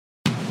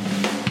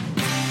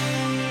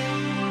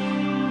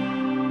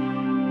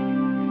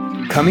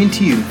Coming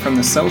to you from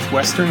the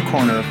southwestern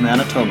corner of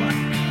Manitoba,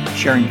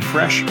 sharing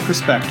fresh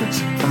perspectives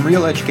from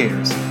real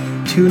educators.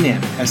 Tune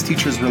in as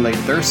teachers relate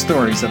their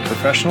stories of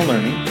professional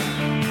learning,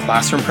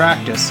 classroom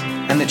practice,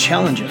 and the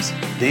challenges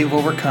they've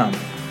overcome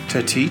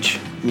to teach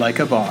like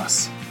a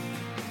boss.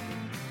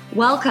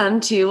 Welcome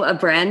to a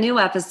brand new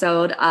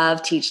episode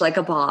of Teach Like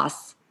a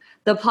Boss,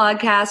 the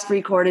podcast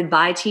recorded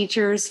by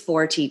teachers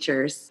for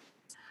teachers.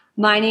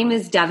 My name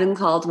is Devin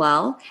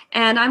Caldwell,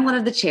 and I'm one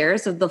of the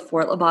chairs of the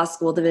Fort LaBosse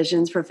School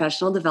Division's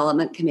Professional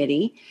Development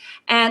Committee.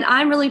 And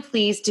I'm really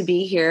pleased to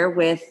be here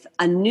with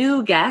a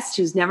new guest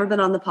who's never been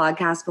on the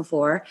podcast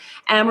before.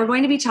 And we're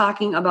going to be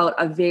talking about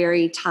a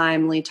very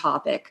timely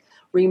topic,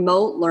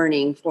 remote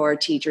learning for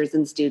teachers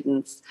and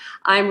students.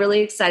 I'm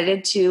really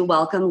excited to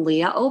welcome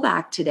Leah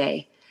Obach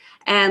today.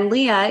 And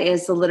Leah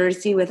is the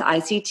Literacy with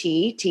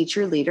ICT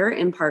teacher leader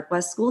in Park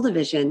West School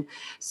Division.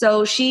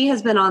 So she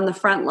has been on the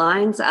front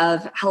lines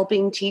of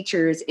helping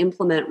teachers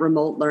implement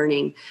remote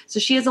learning. So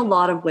she has a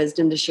lot of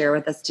wisdom to share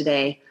with us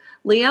today.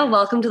 Leah,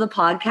 welcome to the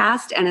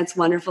podcast, and it's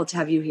wonderful to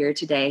have you here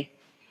today.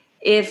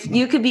 If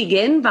you could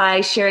begin by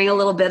sharing a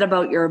little bit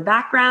about your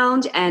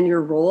background and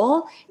your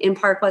role in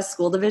Park West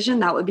School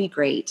Division, that would be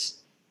great.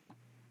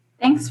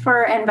 Thanks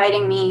for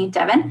inviting me,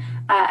 Devin.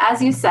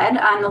 As you said,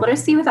 I'm the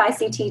Literacy with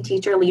ICT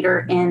teacher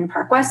leader in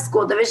Park West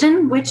School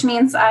Division, which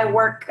means I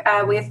work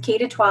with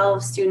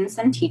K-12 students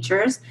and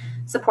teachers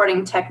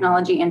supporting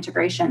technology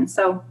integration.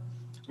 So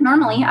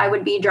normally I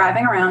would be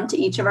driving around to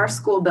each of our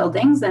school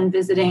buildings and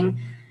visiting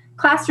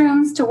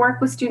classrooms to work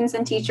with students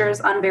and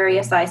teachers on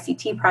various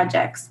ICT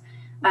projects.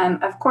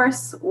 Of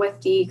course, with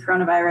the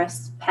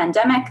coronavirus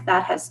pandemic,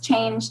 that has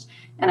changed,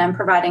 and I'm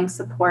providing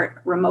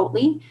support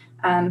remotely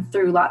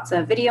through lots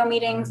of video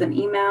meetings and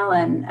email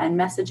and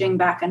messaging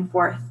back and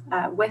forth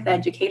with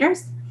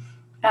educators.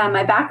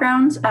 My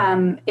background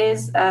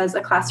is as a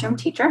classroom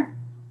teacher.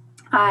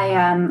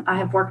 I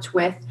have worked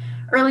with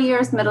early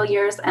years, middle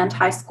years, and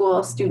high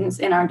school students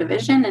in our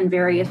division in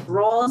various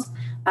roles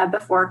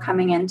before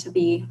coming into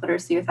the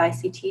Literacy with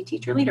ICT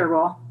teacher leader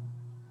role.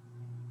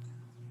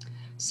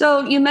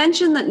 So you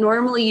mentioned that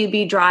normally you'd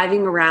be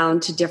driving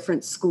around to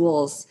different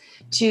schools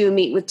to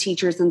meet with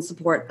teachers and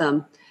support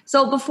them.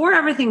 So before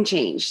everything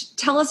changed,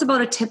 tell us about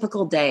a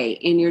typical day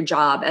in your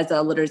job as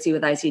a Literacy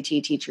with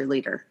ICT teacher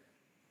leader.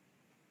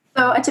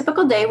 So a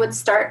typical day would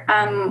start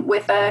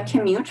with a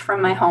commute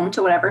from my home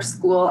to whatever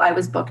school I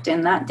was booked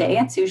in that day.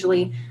 It's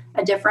usually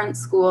a different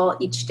school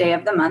each day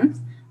of the month.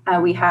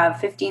 We have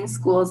 15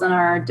 schools in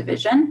our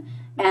division,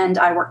 and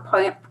I work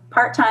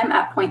part-time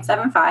at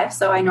 0.75,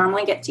 so I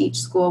normally get to each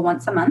school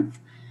once a month.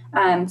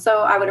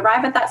 So I would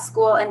arrive at that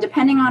school, and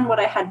depending on what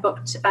I had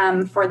booked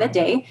for the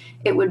day,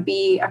 it would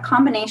be a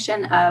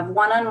combination of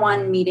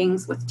one-on-one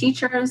meetings with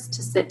teachers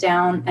to sit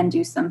down and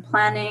do some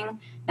planning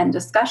and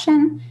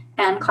discussion,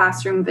 and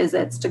classroom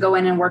visits to go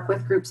in and work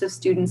with groups of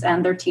students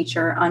and their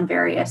teacher on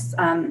various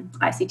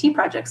ICT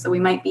projects. So we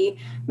might be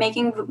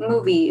making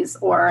movies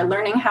or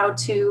learning how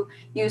to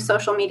use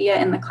social media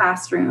in the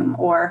classroom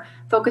or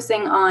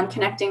focusing on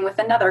connecting with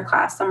another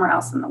class somewhere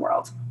else in the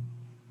world.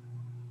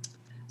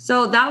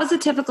 So that was a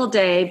typical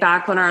day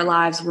back when our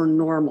lives were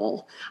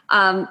normal.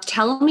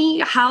 Tell me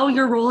how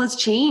your role has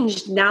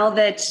changed now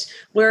that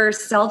we're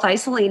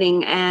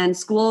self-isolating and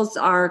schools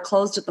are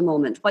closed at the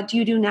moment. What do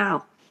you do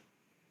now?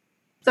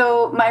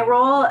 So my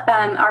role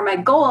or my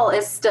goal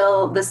is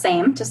still the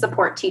same, to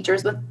support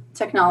teachers with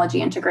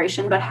technology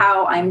integration, but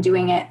how I'm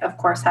doing it, of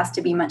course, has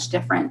to be much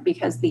different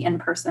because the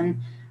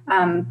in-person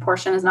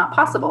portion is not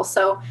possible.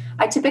 So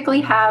I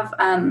typically have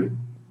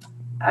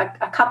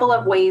a couple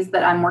of ways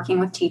that I'm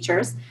working with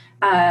teachers.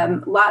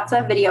 Lots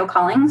of video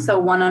calling, so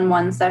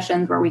one-on-one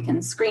sessions where we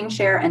can screen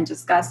share and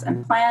discuss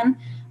and plan.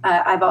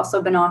 I've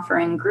also been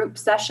offering group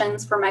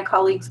sessions for my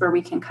colleagues where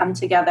we can come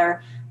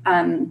together,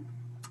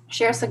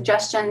 share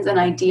suggestions and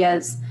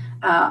ideas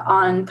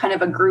on kind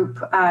of a group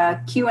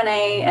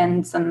Q&A,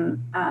 and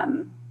some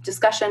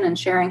discussion and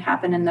sharing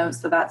happen in those.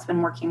 So that's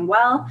been working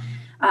well.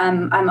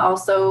 I'm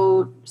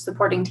also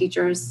supporting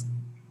teachers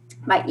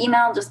by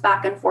email, just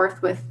back and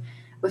forth with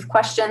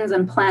questions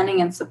and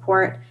planning and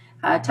support,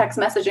 text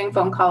messaging,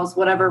 phone calls,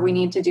 whatever we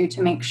need to do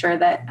to make sure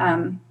that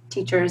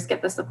teachers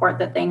get the support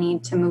that they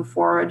need to move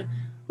forward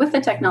with the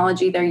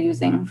technology they're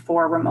using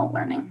for remote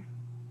learning.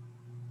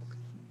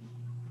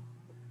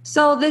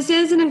 So this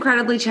is an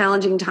incredibly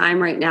challenging time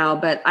right now,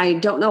 but I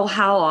don't know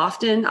how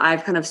often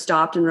I've kind of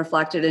stopped and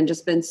reflected and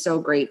just been so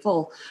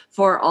grateful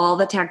for all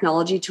the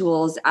technology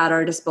tools at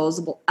our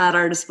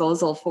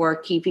disposal for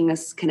keeping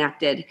us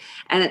connected.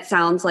 And it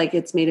sounds like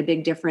it's made a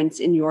big difference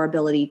in your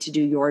ability to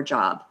do your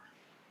job.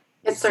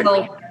 It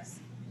certainly has.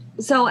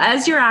 So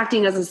as you're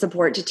acting as a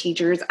support to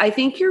teachers, I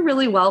think you're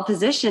really well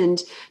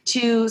positioned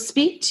to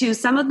speak to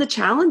some of the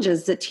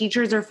challenges that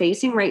teachers are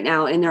facing right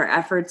now in their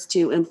efforts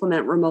to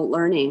implement remote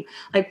learning.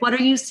 Like, what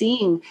are you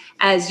seeing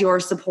as you're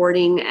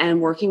supporting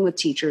and working with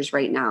teachers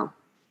right now?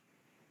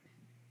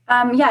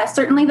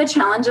 Certainly the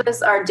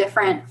challenges are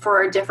different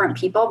for different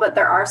people, but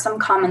there are some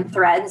common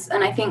threads.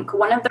 And I think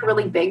one of the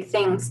really big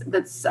things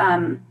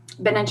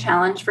been a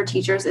challenge for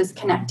teachers is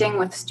connecting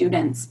with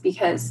students,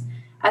 because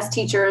as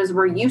teachers,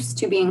 we're used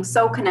to being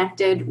so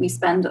connected. We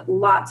spend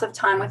lots of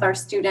time with our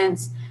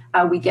students.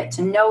 We get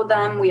to know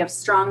them. We have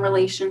strong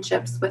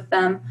relationships with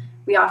them.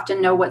 We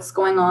often know what's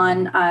going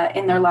on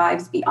in their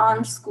lives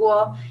beyond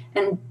school.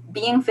 And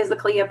being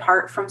physically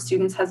apart from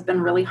students has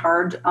been really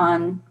hard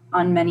on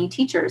many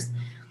teachers.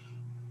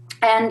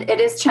 And it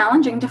is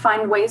challenging to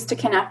find ways to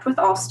connect with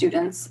all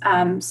students.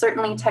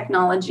 Certainly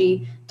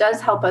technology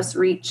does help us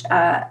reach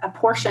a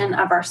portion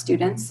of our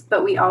students,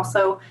 but we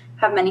also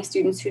have many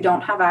students who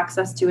don't have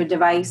access to a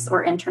device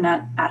or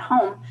internet at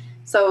home.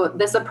 So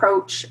this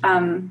approach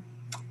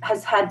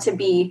has had to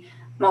be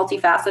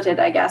multifaceted,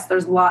 I guess.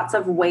 There's lots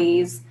of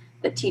ways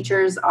that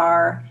teachers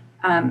are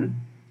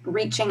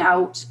reaching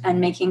out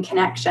and making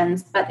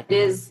connections, but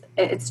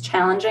it's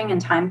challenging and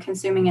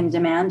time-consuming and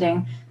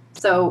demanding.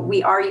 So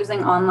we are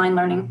using online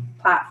learning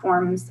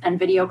platforms and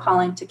video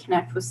calling to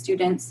connect with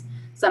students.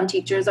 Some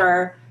teachers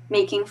are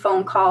making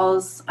phone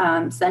calls,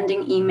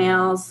 sending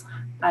emails,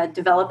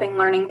 developing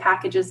learning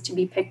packages to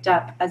be picked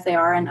up as they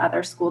are in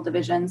other school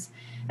divisions.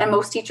 And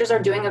most teachers are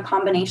doing a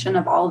combination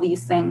of all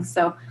these things.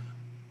 So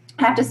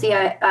I have to say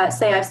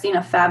I've seen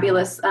a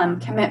fabulous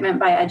commitment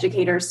by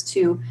educators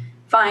to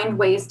find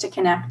ways to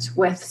connect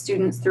with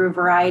students through a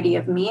variety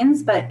of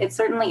means, but it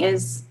certainly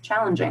is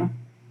challenging.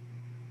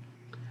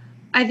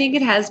 I think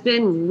it has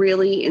been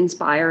really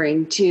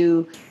inspiring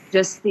to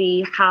just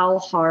see how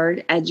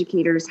hard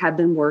educators have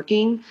been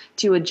working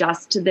to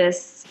adjust to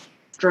this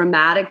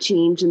dramatic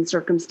change in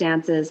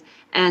circumstances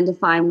and to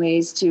find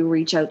ways to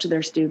reach out to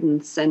their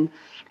students. And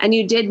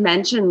you did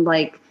mention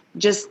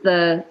just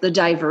the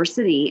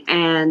diversity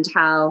and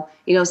how,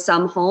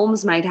 some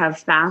homes might have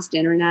fast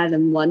internet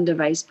and one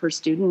device per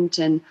student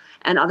and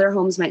other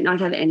homes might not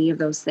have any of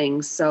those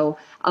things. So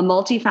a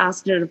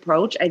multifaceted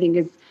approach, I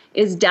think,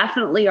 is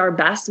definitely our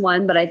best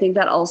one, but I think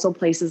that also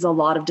places a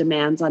lot of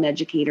demands on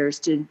educators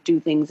to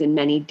do things in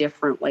many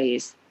different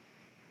ways.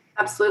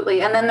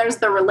 Absolutely. And then there's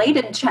the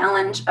related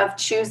challenge of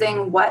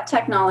choosing what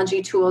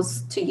technology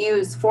tools to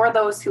use for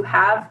those who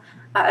have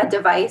a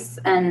device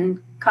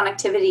and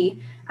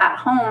connectivity at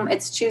home.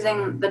 It's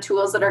choosing the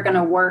tools that are going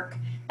to work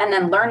and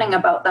then learning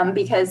about them,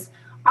 because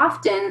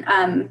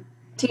often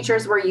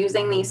teachers were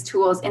using these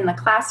tools in the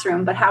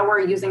classroom, but how we're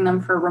using them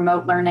for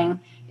remote learning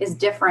is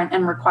different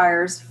and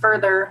requires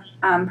further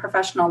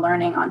professional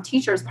learning on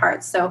teachers'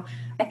 parts. So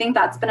I think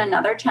that's been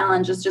another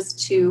challenge, is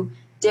just to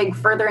dig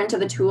further into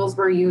the tools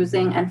we're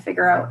using and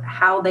figure out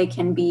how they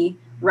can be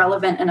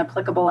relevant and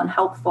applicable and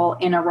helpful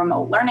in a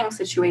remote learning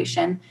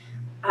situation.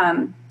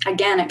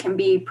 Again, it can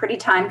be pretty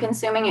time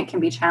consuming. It can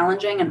be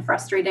challenging and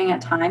frustrating at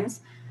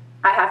times.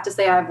 I have to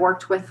say I've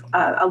worked with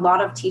a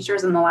lot of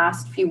teachers in the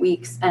last few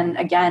weeks. And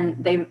again,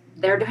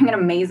 they're doing an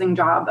amazing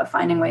job of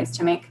finding ways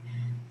to make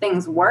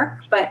things work.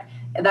 But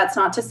that's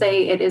not to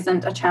say it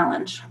isn't a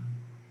challenge.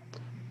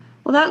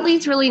 Well, that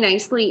leads really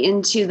nicely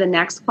into the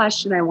next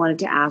question I wanted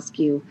to ask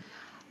you.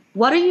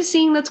 What are you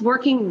seeing that's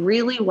working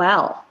really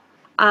well?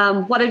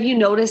 What have you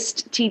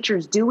noticed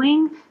teachers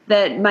doing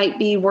that might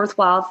be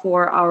worthwhile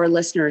for our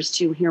listeners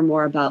to hear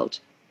more about?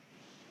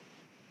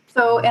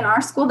 So in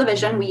our school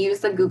division, we use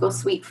the Google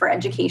Suite for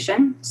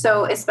Education.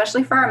 So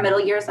especially for our middle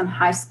years and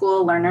high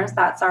school learners,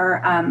 that's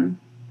our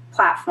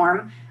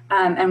platform.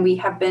 And we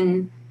have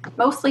been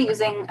mostly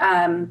using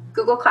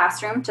Google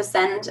Classroom to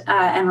send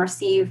and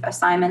receive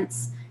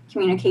assignments,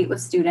 communicate with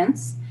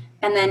students,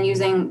 and then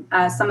using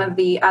some of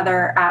the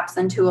other apps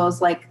and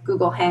tools like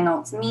Google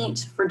Hangouts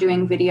Meet for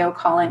doing video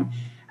calling.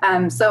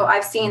 So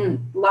I've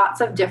seen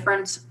lots of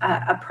different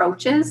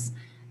approaches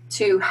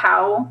to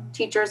how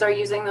teachers are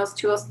using those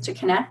tools to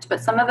connect,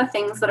 but some of the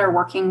things that are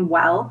working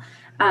well,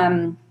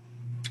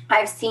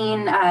 I've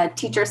seen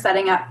teachers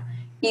setting up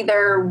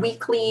either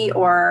weekly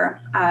or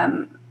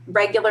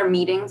regular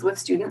meetings with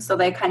students. So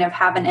they kind of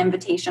have an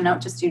invitation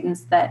out to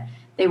students that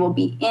they will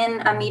be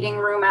in a meeting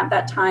room at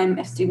that time.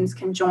 If students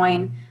can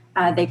join,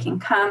 they can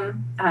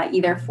come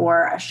either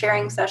for a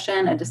sharing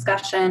session, a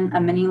discussion,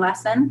 a mini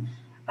lesson.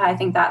 I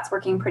think that's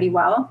working pretty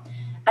well.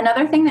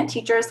 Another thing that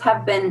teachers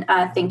have been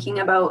thinking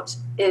about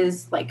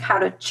is how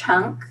to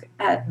chunk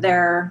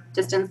their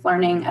distance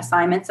learning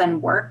assignments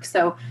and work.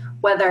 So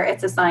whether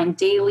it's assigned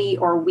daily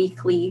or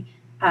weekly,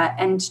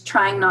 and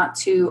trying not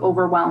to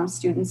overwhelm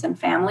students and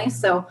families.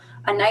 So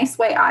a nice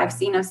way I've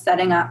seen of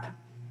setting up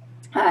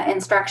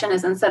instruction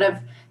is, instead of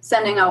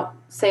sending out,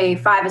 say,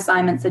 5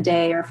 assignments a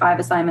day or 5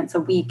 assignments a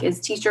week, is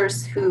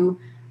teachers who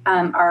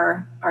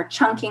are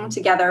chunking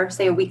together,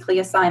 say, a weekly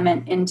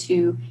assignment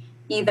into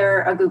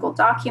either a Google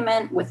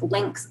document with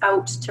links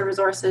out to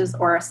resources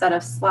or a set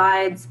of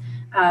slides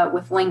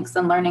with links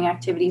and learning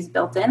activities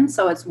built in.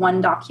 So it's one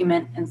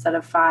document instead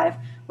of 5,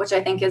 which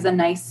I think is a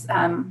nice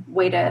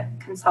way to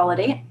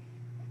consolidate.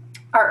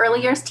 Our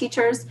early years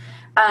teachers,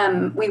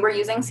 we were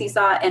using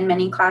Seesaw in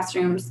many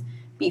classrooms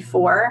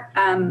before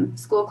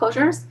school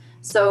closures.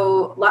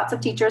 So lots of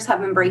teachers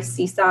have embraced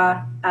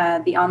Seesaw,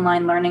 the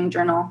online learning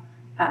journal,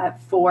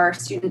 for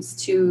students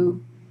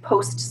to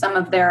post some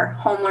of their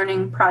home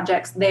learning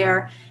projects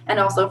there, and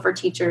also for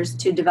teachers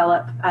to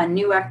develop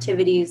new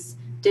activities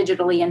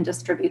digitally and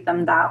distribute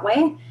them that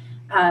way.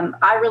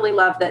 I really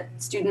love that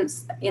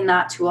students in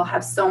that tool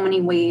have so many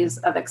ways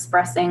of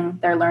expressing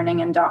their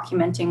learning and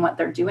documenting what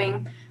they're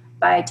doing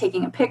by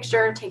taking a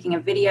picture, taking a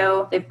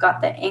video. They've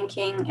got the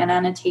inking and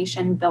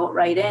annotation built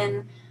right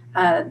in.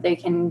 They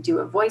can do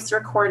a voice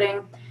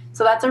recording.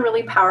 So that's a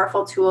really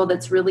powerful tool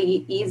that's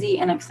really easy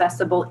and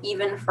accessible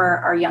even for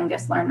our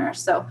youngest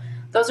learners. So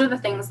those are the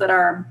things that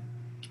are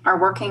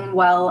working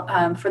well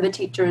for the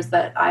teachers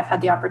that I've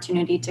had the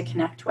opportunity to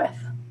connect with.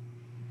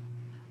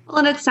 Well,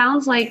 and it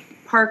sounds like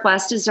Park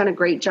West has done a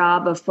great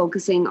job of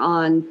focusing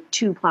on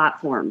two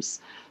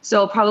platforms.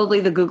 So probably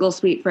the Google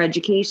Suite for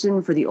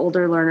Education for the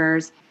older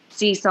learners,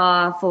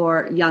 Seesaw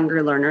for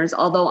younger learners,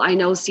 although I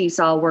know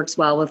Seesaw works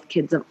well with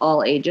kids of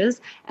all ages,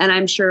 and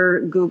I'm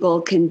sure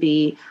Google can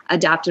be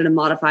adapted and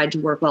modified to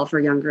work well for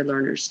younger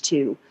learners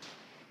too.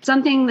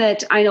 Something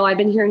that I know I've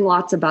been hearing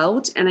lots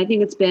about, and I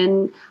think it's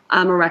been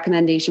a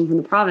recommendation from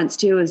the province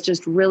too, is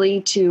just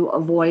really to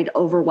avoid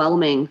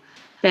overwhelming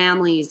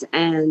families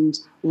and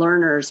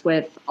learners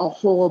with a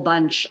whole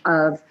bunch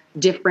of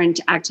different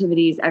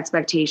activities,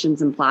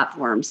 expectations, and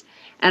platforms.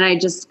 And I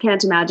just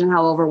can't imagine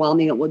how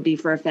overwhelming it would be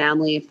for a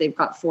family if they've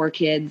got 4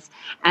 kids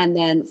and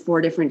then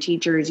 4 different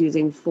teachers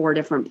using 4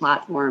 different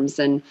platforms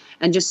and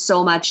just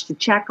so much to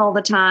check all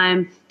the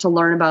time, to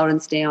learn about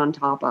and stay on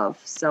top of.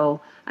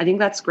 So I think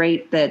that's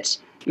great that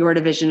your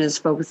division is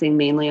focusing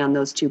mainly on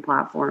those 2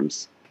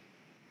 platforms.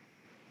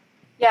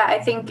 Yeah, I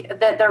think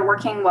that they're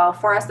working well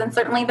for us. And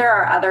certainly there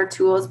are other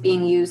tools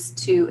being used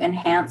to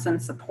enhance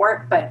and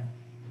support, but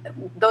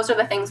those are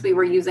the things we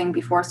were using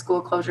before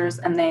school closures,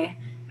 and they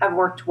have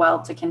worked well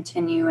to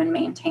continue and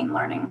maintain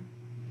learning.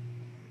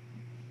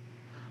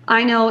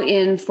 I know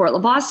in Fort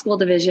LaBosse School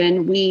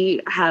Division,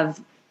 we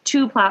have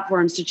 2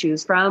 platforms to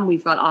choose from.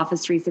 We've got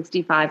Office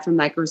 365 from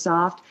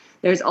Microsoft.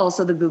 There's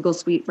also the Google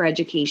Suite for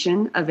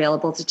Education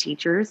available to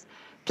teachers.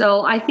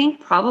 So I think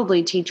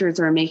probably teachers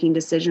are making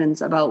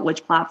decisions about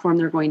which platform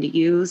they're going to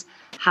use,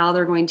 how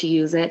they're going to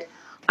use it.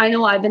 I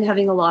know I've been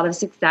having a lot of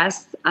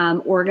success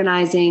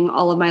organizing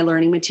all of my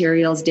learning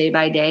materials day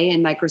by day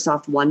in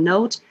Microsoft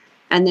OneNote,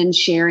 and then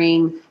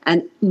sharing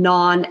a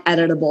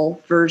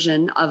non-editable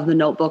version of the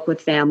notebook with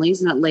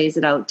families, and it lays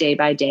it out day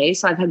by day.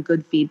 So I've had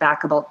good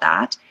feedback about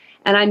that.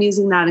 And I'm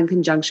using that in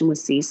conjunction with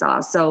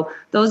Seesaw. So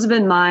those have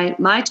been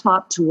my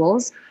top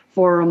tools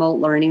for remote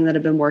learning that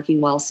have been working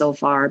well so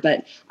far.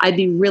 But I'd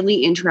be really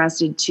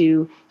interested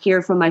to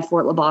hear from my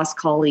Fort LaBosse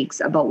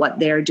colleagues about what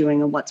they're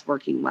doing and what's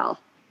working well.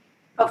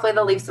 Hopefully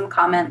they'll leave some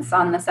comments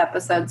on this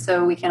episode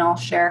so we can all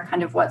share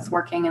kind of what's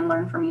working and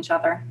learn from each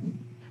other.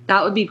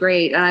 That would be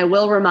great. And I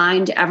will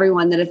remind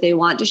everyone that if they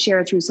want to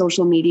share through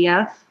social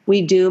media,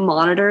 we do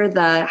monitor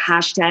the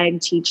hashtag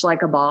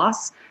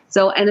 #TeachLikeABoss.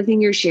 So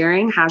anything you're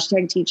sharing,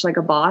 hashtag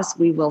 #TeachLikeABoss,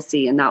 we will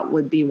see, and that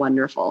would be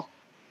wonderful.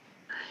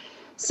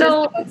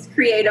 So, the most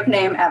creative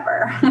name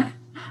ever.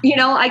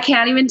 I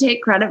can't even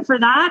take credit for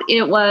that.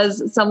 It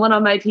was someone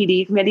on my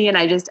PD committee, and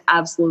I just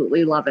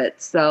absolutely love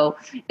it. So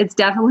it's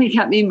definitely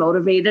kept me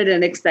motivated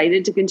and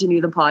excited to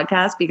continue the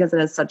podcast because it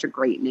has such a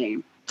great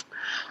name.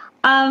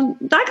 That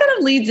kind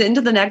of leads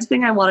into the next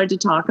thing I wanted to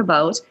talk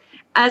about.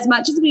 As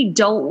much as we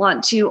don't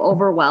want to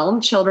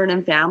overwhelm children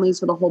and families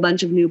with a whole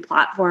bunch of new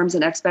platforms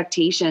and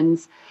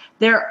expectations,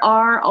 there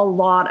are a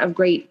lot of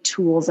great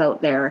tools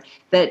out there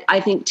that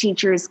I think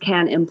teachers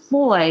can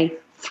employ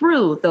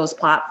through those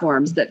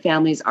platforms that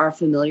families are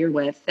familiar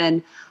with.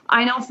 And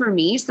I know for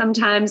me,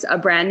 sometimes a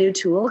brand new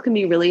tool can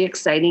be really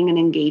exciting and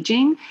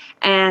engaging.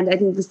 And I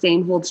think the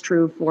same holds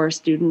true for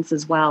students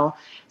as well.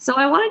 So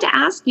I wanted to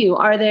ask you,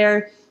 are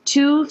there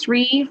 2,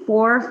 3,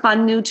 4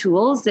 fun new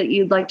tools that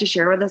you'd like to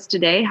share with us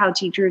today, how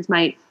teachers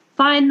might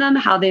find them,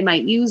 how they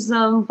might use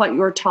them, what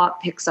your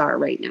top picks are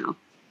right now?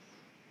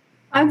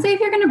 I would say if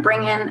you're going to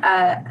bring in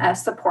a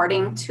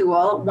supporting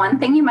tool, one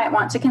thing you might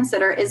want to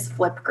consider is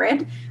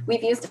Flipgrid.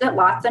 We've used it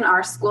lots in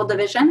our school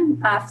division.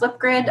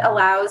 Flipgrid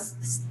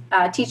allows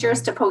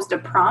teachers to post a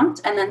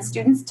prompt and then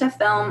students to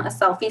film a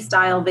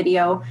selfie-style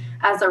video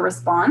as a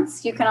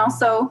response. You can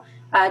also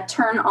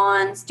turn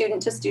on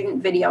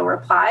student-to-student video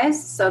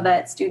replies so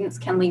that students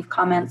can leave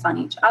comments on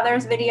each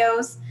other's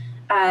videos.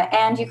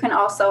 And you can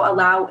also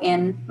allow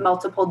in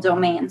multiple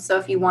domains. So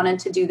if you wanted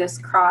to do this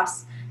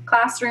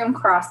cross-classroom,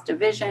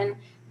 cross-division,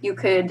 you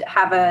could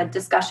have a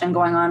discussion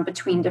going on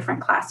between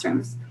different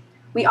classrooms.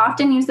 We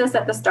often use this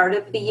at the start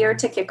of the year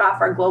to kick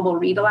off our global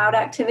read aloud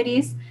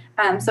activities.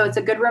 So it's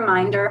a good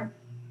reminder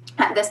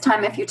at this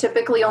time, if you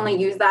typically only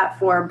use that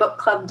for book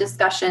club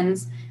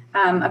discussions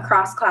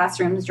across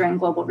classrooms during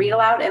global read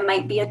aloud, it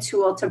might be a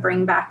tool to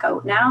bring back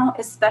out now,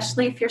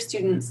 especially if your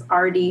students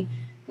already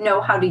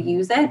know how to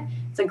use it.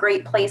 It's a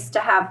great place to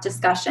have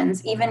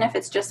discussions, even if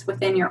it's just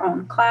within your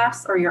own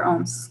class or your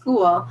own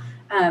school.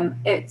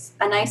 It's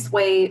a nice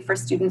way for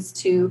students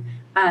to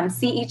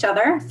see each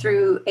other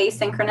through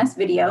asynchronous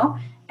video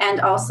and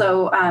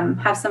also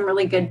have some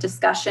really good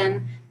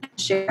discussion,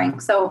 sharing.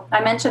 So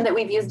I mentioned that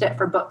we've used it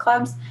for book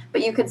clubs,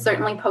 but you could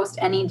certainly post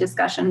any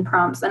discussion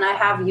prompts. And I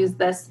have used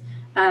this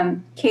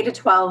K to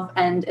 12,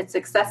 and it's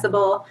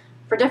accessible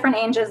for different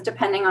ages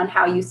depending on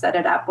how you set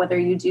it up, whether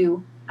you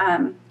do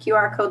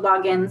QR code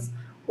logins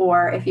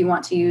or if you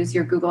want to use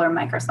your Google or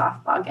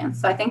Microsoft logins.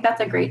 So I think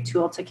that's a great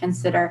tool to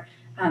consider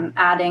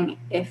adding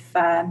if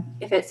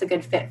it's a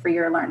good fit for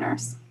your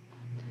learners.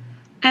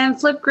 And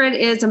Flipgrid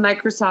is a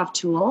Microsoft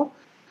tool,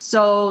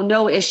 so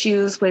no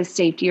issues with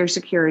safety or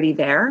security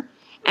there.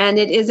 And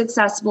it is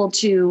accessible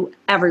to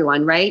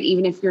everyone, right?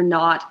 Even if you're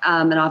not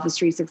an Office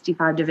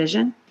 365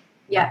 division?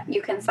 Yeah,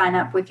 you can sign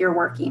up with your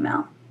work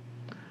email.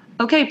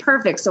 Okay,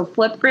 perfect. So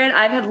Flipgrid,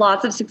 I've had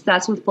lots of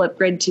success with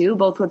Flipgrid too,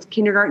 both with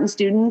kindergarten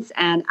students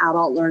and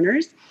adult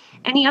learners.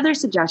 Any other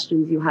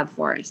suggestions you have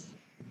for us?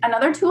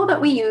 Another tool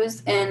that we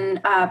use in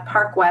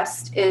Park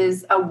West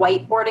is a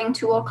whiteboarding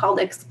tool called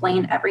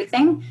Explain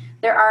Everything.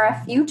 There are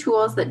a few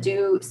tools that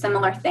do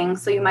similar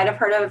things. So you might have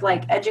heard of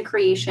like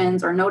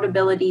Educreations or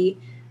Notability.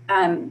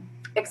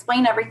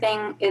 Explain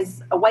Everything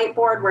is a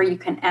whiteboard where you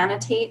can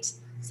annotate.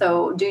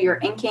 So do your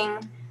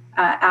inking,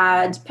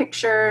 add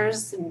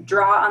pictures,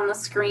 draw on the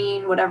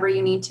screen, whatever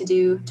you need to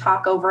do,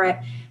 talk over it.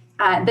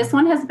 This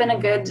one has been a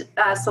good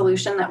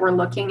solution that we're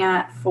looking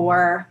at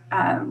for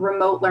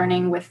remote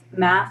learning with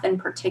math in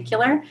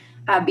particular,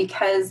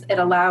 because it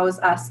allows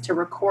us to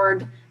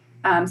record,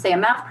 say, a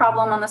math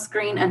problem on the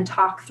screen and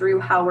talk through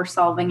how we're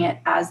solving it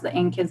as the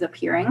ink is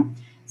appearing.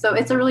 So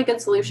it's a really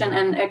good solution,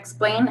 and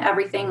Explain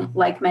Everything,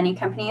 like many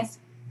companies,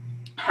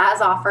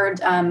 has offered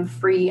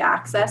free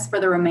access for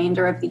the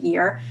remainder of the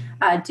year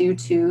due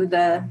to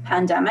the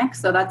pandemic.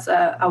 So that's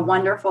a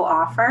wonderful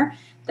offer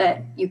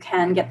that you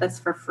can get this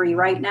for free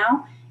right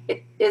now.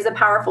 It is a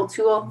powerful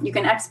tool. You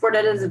can export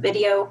it as a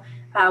video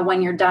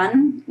when you're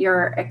done,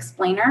 your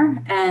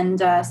explainer, and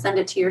send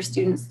it to your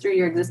students through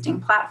your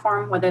existing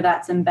platform, whether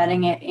that's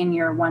embedding it in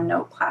your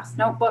OneNote class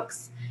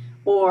notebooks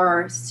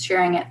or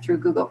sharing it through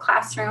Google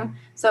Classroom.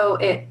 So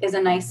it is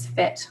a nice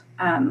fit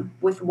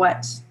with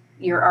what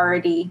you're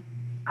already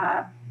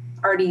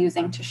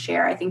using to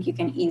share. I think you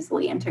can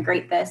easily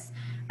integrate this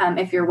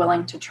if you're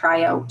willing to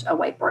try out a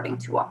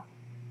whiteboarding tool.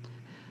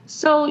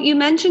 So you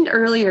mentioned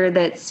earlier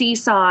that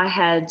Seesaw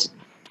had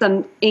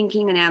some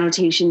inking and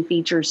annotation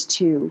features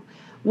too.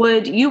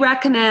 Would you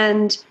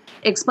recommend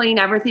Explain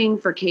Everything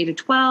for K to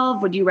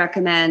 12? Would you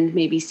recommend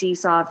maybe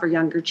Seesaw for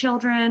younger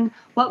children?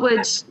 What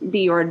would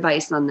be your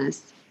advice on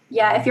this?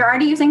 Yeah, if you're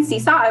already using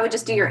Seesaw, I would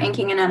just do your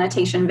inking and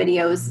annotation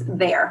videos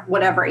there,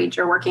 whatever age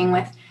you're working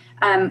with.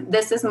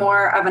 This is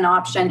more of an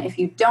option. If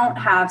you don't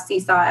have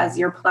Seesaw as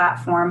your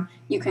platform,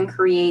 you can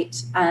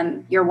create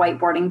your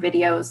whiteboarding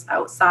videos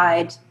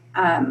outside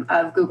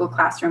of Google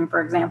Classroom,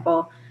 for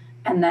example,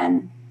 and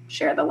then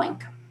share the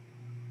link.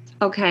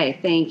 Okay,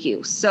 thank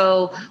you.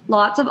 So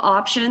lots of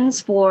options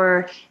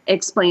for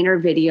explainer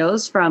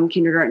videos from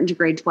kindergarten to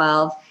grade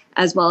 12,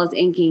 as well as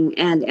inking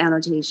and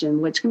annotation,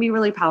 which can be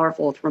really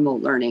powerful with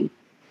remote learning.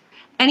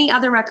 Any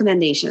other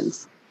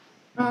recommendations?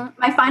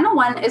 My final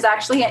one is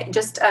actually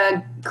just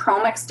a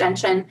Chrome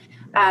extension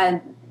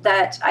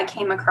that I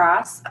came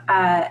across,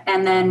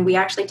 and then we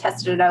actually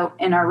tested it out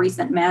in our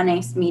recent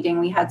ManAce meeting.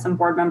 We had some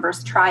board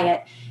members try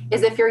it.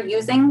 Is if you're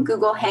using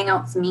Google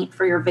Hangouts Meet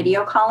for your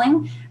video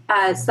calling,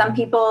 some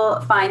people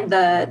find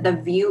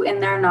the view in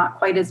there not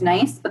quite as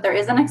nice, but there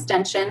is an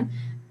extension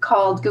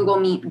called Google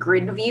Meet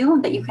Grid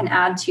View that you can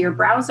add to your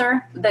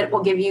browser that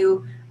will give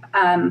you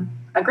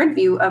a grid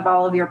view of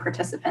all of your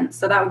participants.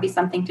 So that would be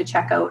something to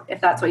check out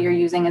if that's what you're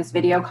using as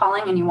video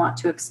calling and you want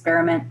to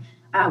experiment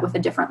with a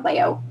different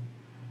layout.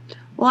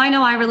 Well, I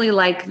know I really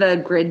like the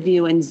grid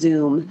view in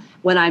Zoom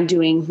when I'm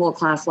doing whole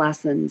class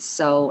lessons.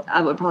 So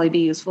it would probably be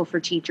useful for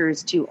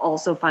teachers to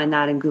also find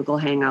that in Google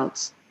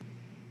Hangouts.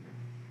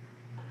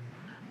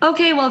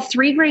 Okay, well,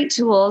 3 great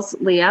tools,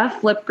 Leah: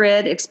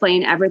 Flipgrid,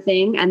 Explain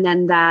Everything, and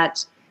then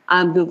that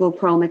Google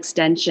Chrome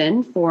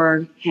extension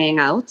for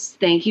Hangouts.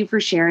 Thank you for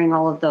sharing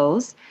all of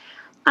those.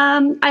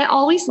 I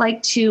always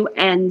like to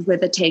end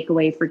with a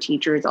takeaway for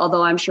teachers,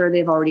 although I'm sure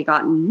they've already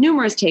gotten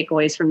numerous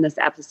takeaways from this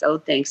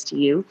episode, thanks to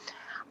you.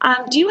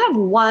 Do you have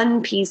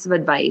one piece of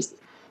advice,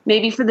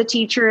 maybe for the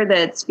teacher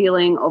that's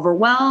feeling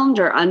overwhelmed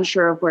or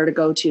unsure of where to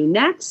go to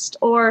next,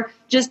 or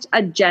just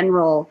a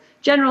general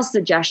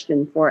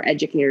suggestion for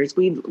educators?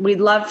 We'd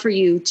love for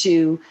you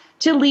to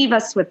leave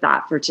us with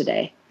that for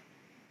today.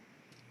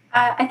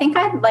 I think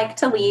I'd like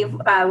to leave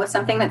with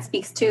something that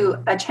speaks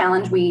to a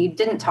challenge we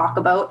didn't talk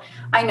about.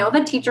 I know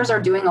that teachers are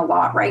doing a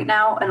lot right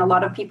now, and a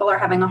lot of people are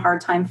having a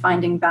hard time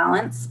finding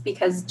balance,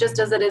 because just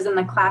as it is in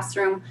the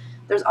classroom,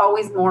 there's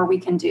always more we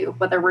can do,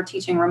 whether we're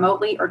teaching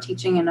remotely or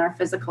teaching in our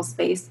physical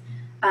space.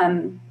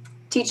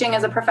 Teaching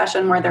is a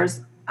profession where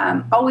there's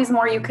always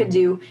more you could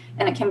do,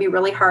 and it can be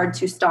really hard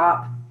to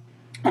stop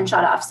and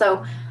shut off.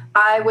 So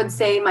I would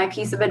say my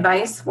piece of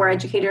advice for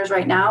educators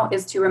right now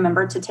is to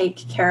remember to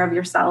take care of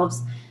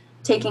yourselves.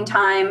 Taking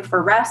time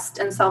for rest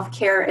and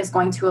self-care is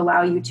going to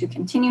allow you to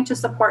continue to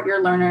support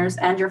your learners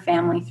and your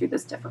family through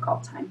this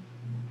difficult time.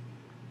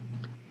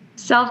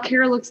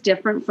 Self-care looks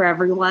different for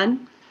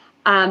everyone,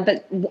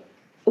 but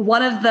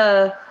one of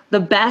the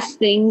best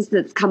things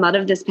that's come out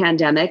of this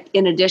pandemic,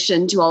 in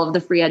addition to all of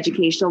the free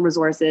educational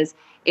resources,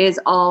 is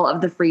all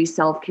of the free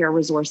self-care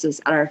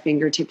resources at our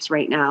fingertips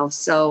right now.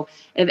 So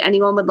if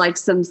anyone would like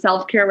some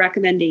self-care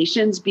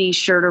recommendations, be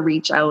sure to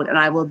reach out and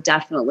I will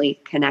definitely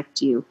connect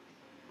you.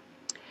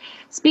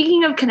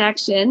 Speaking of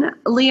connection,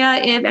 Leah,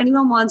 if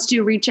anyone wants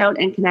to reach out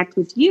and connect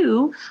with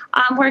you,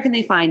 where can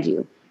they find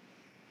you?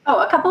 Oh,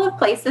 a couple of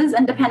places,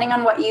 and depending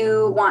on what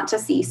you want to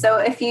see. So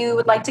if you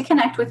would like to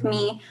connect with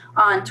me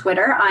on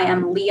Twitter, I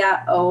am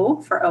Leah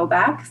O for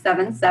OBAC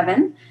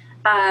 77.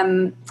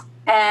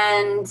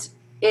 And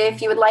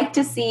if you would like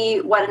to see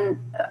what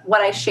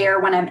I share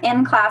when I'm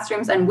in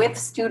classrooms and with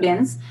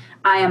students,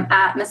 I am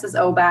at Mrs.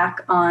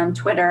 OBAC on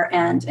Twitter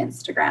and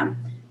Instagram.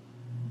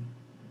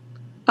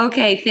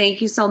 Okay,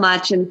 thank you so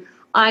much. And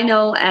I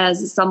know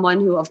as someone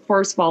who, of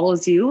course,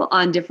 follows you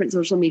on different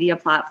social media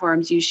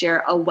platforms, you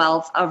share a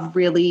wealth of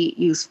really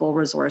useful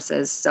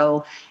resources.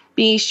 So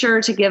be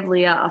sure to give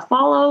Leah a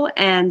follow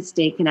and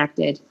stay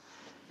connected.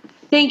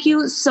 Thank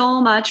you so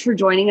much for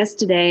joining us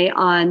today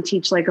on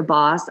Teach Like a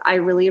Boss. I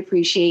really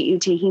appreciate you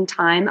taking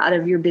time out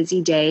of your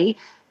busy day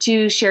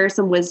to share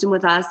some wisdom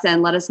with us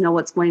and let us know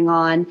what's going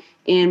on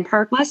in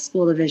Park West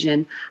School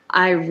Division.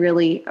 I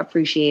really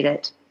appreciate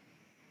it.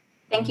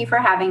 Thank you for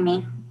having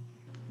me.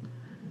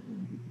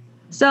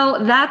 So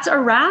that's a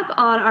wrap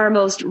on our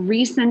most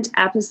recent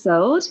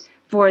episode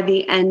for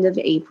the end of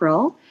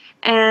April.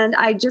 And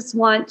I just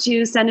want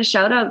to send a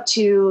shout out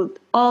to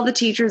all the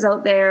teachers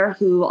out there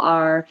who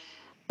are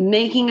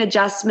making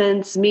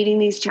adjustments, meeting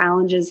these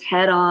challenges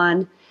head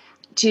on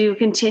to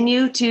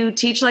continue to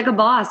teach like a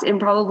boss in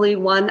probably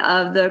one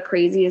of the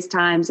craziest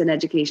times in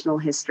educational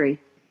history.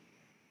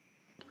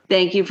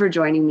 Thank you for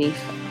joining me.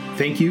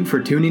 Thank you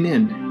for tuning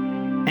in.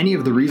 Any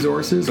of the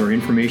resources or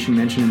information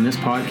mentioned in this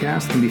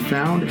podcast can be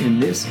found in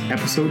this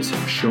episode's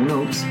show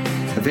notes,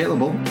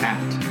 available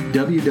at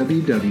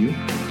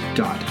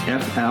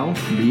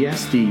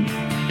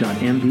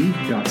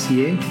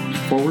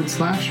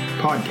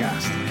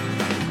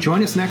www.flbsd.mb.ca/podcast.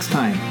 Join us next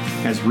time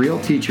as real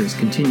teachers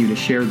continue to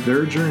share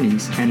their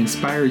journeys and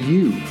inspire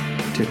you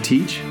to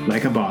teach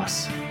like a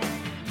boss.